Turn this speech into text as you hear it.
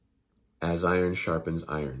As iron sharpens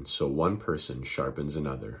iron, so one person sharpens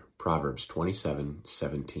another. Proverbs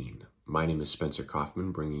 27:17. My name is Spencer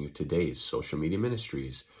Coffman, bringing you today's Social Media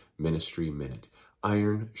Ministries Ministry Minute.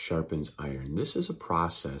 Iron sharpens iron. This is a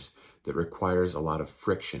process that requires a lot of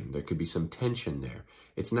friction. There could be some tension there.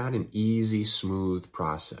 It's not an easy, smooth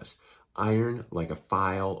process. Iron, like a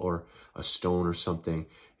file or a stone or something,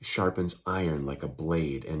 sharpens iron like a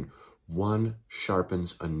blade, and one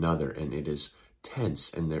sharpens another, and it is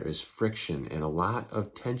tense, and there is friction and a lot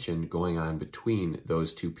of tension going on between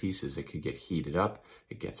those two pieces. It could get heated up,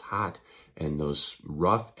 it gets hot, and those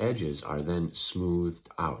rough edges are then smoothed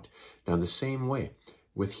out. Now, the same way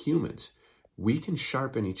with humans, we can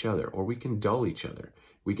sharpen each other or we can dull each other.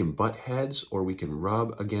 We can butt heads or we can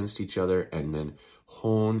rub against each other and then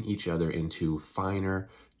hone each other into finer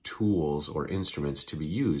tools or instruments to be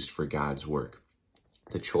used for God's work.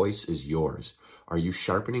 The choice is yours. Are you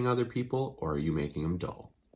sharpening other people or are you making them dull?